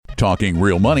Talking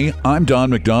Real Money, I'm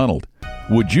Don McDonald.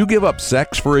 Would you give up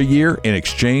sex for a year in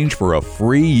exchange for a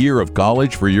free year of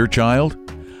college for your child?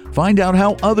 Find out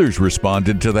how others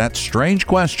responded to that strange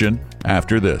question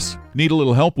after this. Need a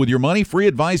little help with your money? Free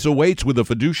advice awaits with a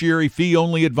fiduciary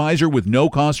fee-only advisor with no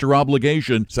cost or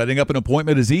obligation. Setting up an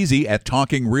appointment is easy at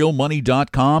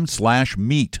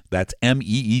talkingrealmoney.com/meet. That's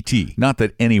MEET. Not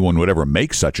that anyone would ever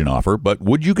make such an offer, but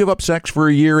would you give up sex for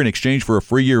a year in exchange for a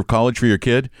free year of college for your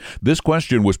kid? This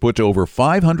question was put to over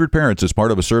 500 parents as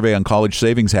part of a survey on college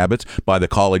savings habits by the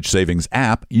college savings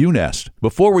app, UNest.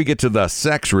 Before we get to the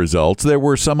sex results, there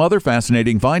were some other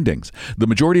fascinating findings. The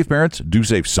majority of parents do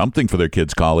save something for their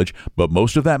kids' college, but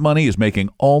most of that money is making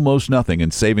almost nothing in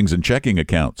savings and checking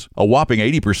accounts. A whopping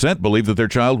 80% believe that their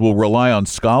child will rely on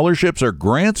scholarships or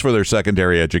grants for their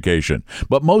secondary education.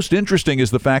 But most interesting is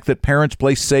the fact that parents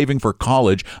place saving for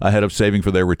college ahead of saving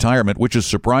for their retirement, which is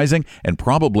surprising and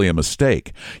probably a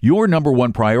mistake. Your number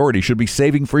one priority should be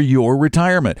saving for your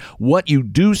retirement. What you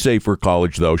do save for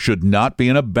college, though, should not be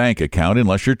in a bank account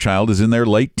unless your child is in their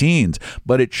late teens,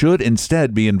 but it should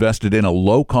instead be invested in a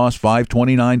low-cost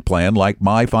 529 plan like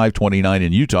My 529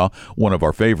 in Utah, one of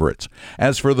our favorites.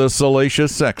 As for the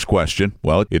salacious sex question,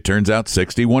 well, it turns out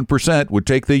 61% would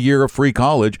take the year of free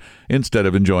college instead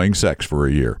of enjoying sex for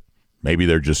a year. Maybe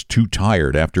they're just too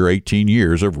tired after 18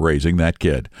 years of raising that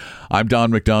kid. I'm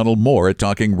Don McDonald. More at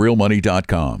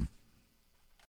TalkingRealMoney.com.